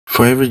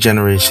For every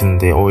generation,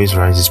 there always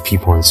rises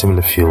people in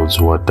similar fields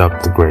who are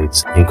dubbed the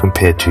greats and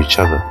compared to each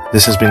other.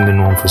 This has been the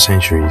norm for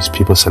centuries.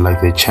 People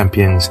select their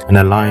champions and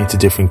align to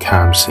different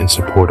camps in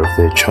support of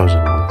their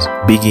chosen ones.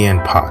 Biggie and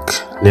Pac,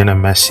 Lionel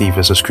Messi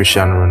versus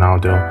Cristiano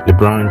Ronaldo,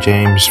 LeBron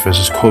James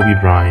versus Kobe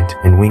Bryant,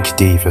 and Winky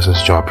D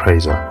versus Jah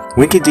Prayzah.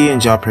 Winky D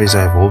and Jah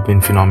Prayzah have all been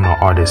phenomenal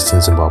artists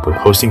in Zimbabwe,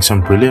 hosting some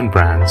brilliant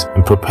brands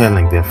and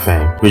propelling their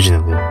fame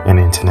regionally and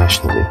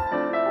internationally.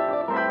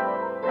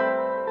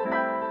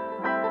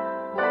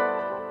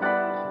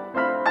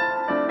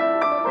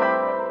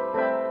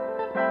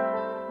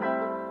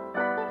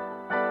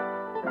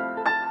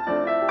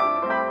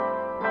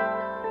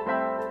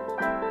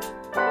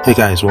 Hey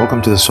guys,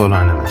 welcome to the Solo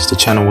Analyst, the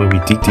channel where we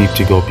dig deep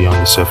to go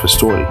beyond the surface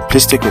story.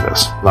 Please stick with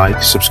us,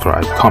 like,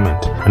 subscribe,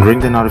 comment, and ring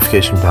the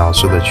notification bell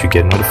so that you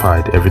get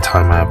notified every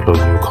time I upload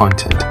new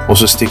content.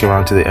 Also stick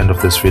around to the end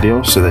of this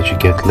video so that you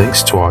get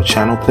links to our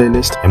channel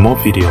playlist and more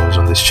videos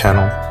on this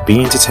channel. Be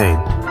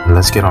entertained, and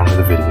let's get on with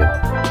the video.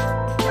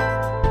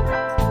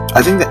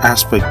 I think the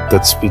aspect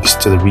that speaks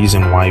to the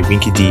reason why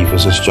Winky D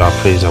versus Jah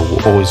Prayzah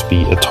will always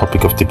be a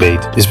topic of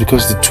debate is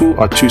because the two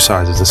are two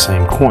sides of the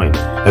same coin.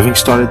 Having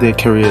started their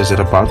careers at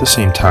about the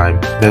same time,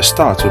 their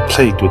starts were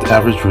plagued with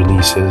average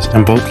releases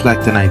and both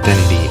lacked an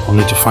identity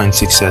only to find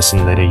success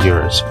in later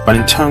years. But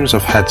in terms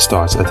of head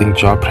starts, I think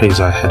Jah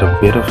Prayzah had a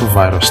bit of a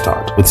vital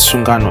start, with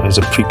Sungano as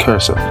a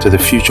precursor to the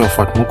future of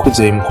what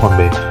Mukudze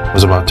Mkhombe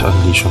was about to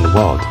unleash on the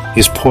world.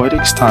 His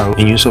poetic style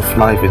and use of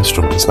live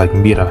instruments like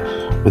mbira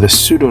with a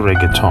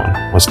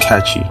pseudo-reggaeton was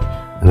catchy,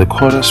 and the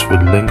chorus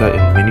would linger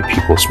in many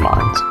people's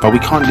minds. But we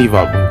can't leave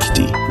out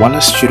Winky D.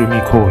 Whilst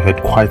Chirumiko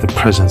had quite the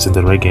presence in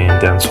the reggae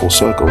and dancehall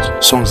circles,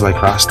 songs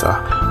like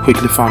Rasta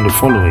quickly found a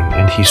following,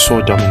 and he saw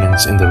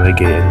dominance in the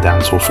reggae and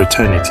dancehall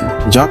fraternity.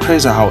 Jah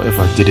Prayzah,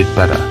 however, did it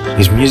better.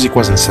 His music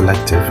wasn't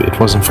selective, it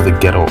wasn't for the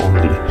ghetto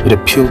only. It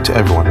appealed to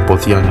everyone,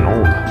 both young and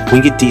old.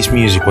 Winky D's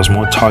music was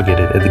more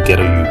targeted at the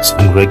ghetto youths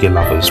and reggae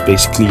lovers,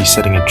 basically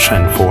setting a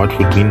trend for what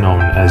would be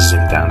known as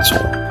Zim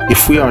dancehall.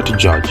 If we are to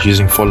judge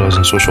using followers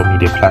on social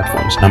media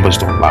platforms, numbers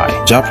don't lie.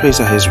 Jah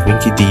Prayzah has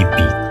Winky D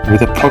beat,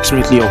 with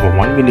approximately over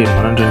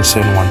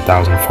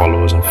 1,171,000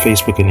 followers on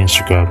Facebook and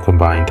Instagram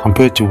combined,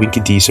 compared to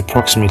Winky D's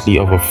approximately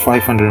over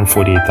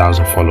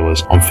 548,000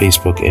 followers on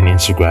Facebook and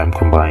Instagram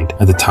combined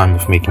at the time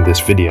of making this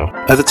video.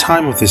 At the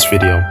time of this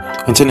video,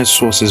 internet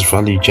sources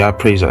value Jah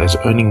Prayzah as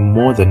earning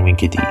more than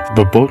Winky D,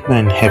 but both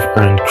men have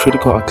earned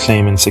critical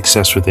acclaim and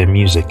success with their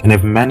music and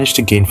have managed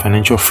to gain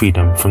financial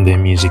freedom from their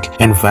music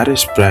and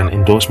various brand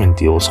endorsement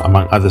deals,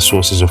 among other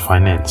sources of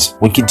finance.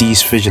 Winky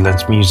D's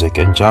Vigilance music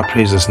and Jah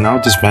Prayzah's now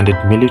disbanded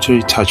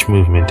Military Touch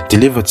movement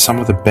delivered some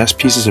of the best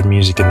pieces of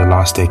music in the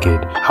last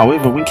decade.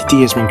 However, Winky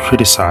D has been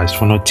criticized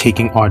for not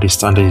taking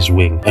artists under his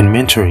wing and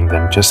mentoring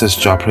them, just as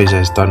Jah Prayzah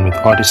has done with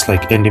artists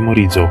like Andy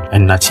Morizo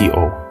and Nati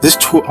O. These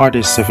two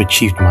artists have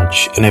achieved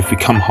much and have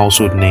become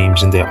household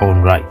names in their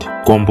own right.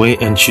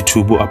 Gombwe and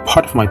Chitubu are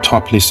part of my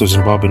top list of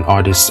Zimbabwean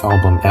artists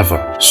album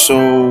ever.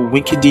 So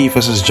Winky D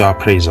versus Jah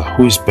Prayzah,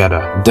 who is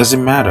better? Does it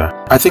matter?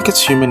 I think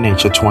it's human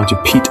nature to want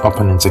to pit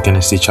opponents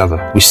against each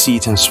other. We see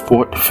it in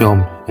sport,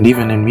 film, and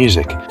even in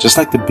music. Just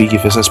like the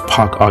Biggie versus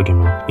Pac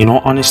argument. In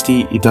all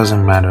honesty, it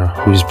doesn't matter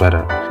who is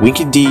better.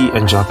 Winky D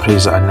and Jah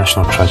Prayzah are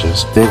national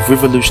treasures. They have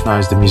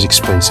revolutionized the music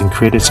space and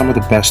created some of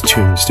the best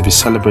tunes to be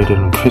celebrated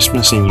on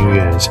Christmas and New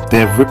Year's. They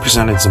have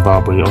represented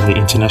Zimbabwe on the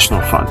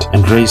international front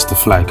and raised the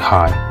flag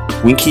high.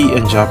 Winky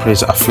and Jah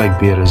Prayzah are flag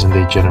bearers in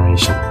their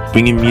generation,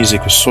 bringing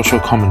music with social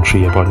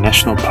commentary about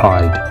national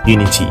pride,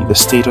 unity, the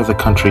state of the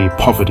country,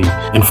 poverty,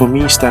 and for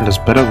me stand as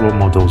better role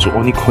models who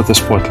only caught the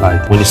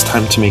spotlight when it's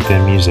time to make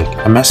their music.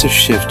 A massive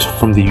shift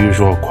from the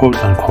usual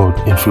quote-unquote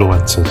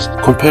influencers.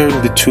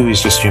 Comparing the two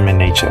is just human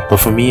nature, but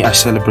for me I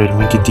celebrate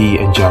Winky D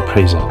and Jah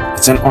Prayzah.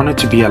 It's an honor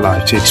to be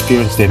alive, to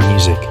experience their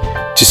music,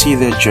 to see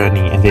their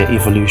journey and their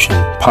evolution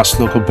past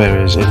local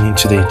barriers and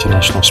into the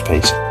international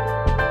space.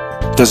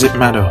 Does it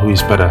matter who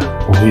is better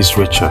or who is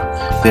richer?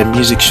 Their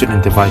music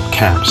shouldn't divide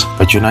camps,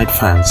 but unite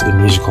fans in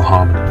musical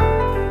harmony.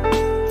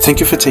 Thank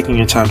you for taking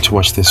your time to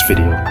watch this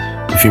video.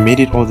 If you made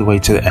it all the way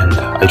to the end,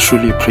 I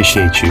truly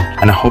appreciate you,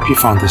 and I hope you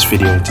found this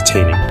video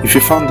entertaining. If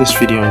you found this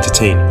video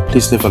entertaining,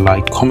 please leave a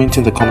like, comment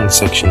in the comment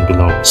section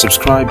below,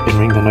 subscribe and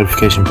ring the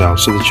notification bell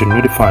so that you're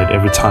notified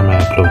every time I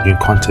upload new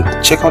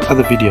content. Check out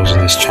other videos on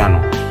this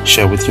channel,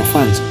 share with your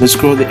friends. Let's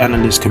grow the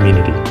Analyst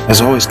community. As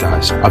always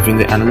guys, I've been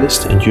the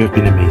Analyst and you have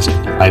been amazing.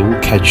 I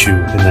will catch you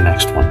in the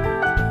next one.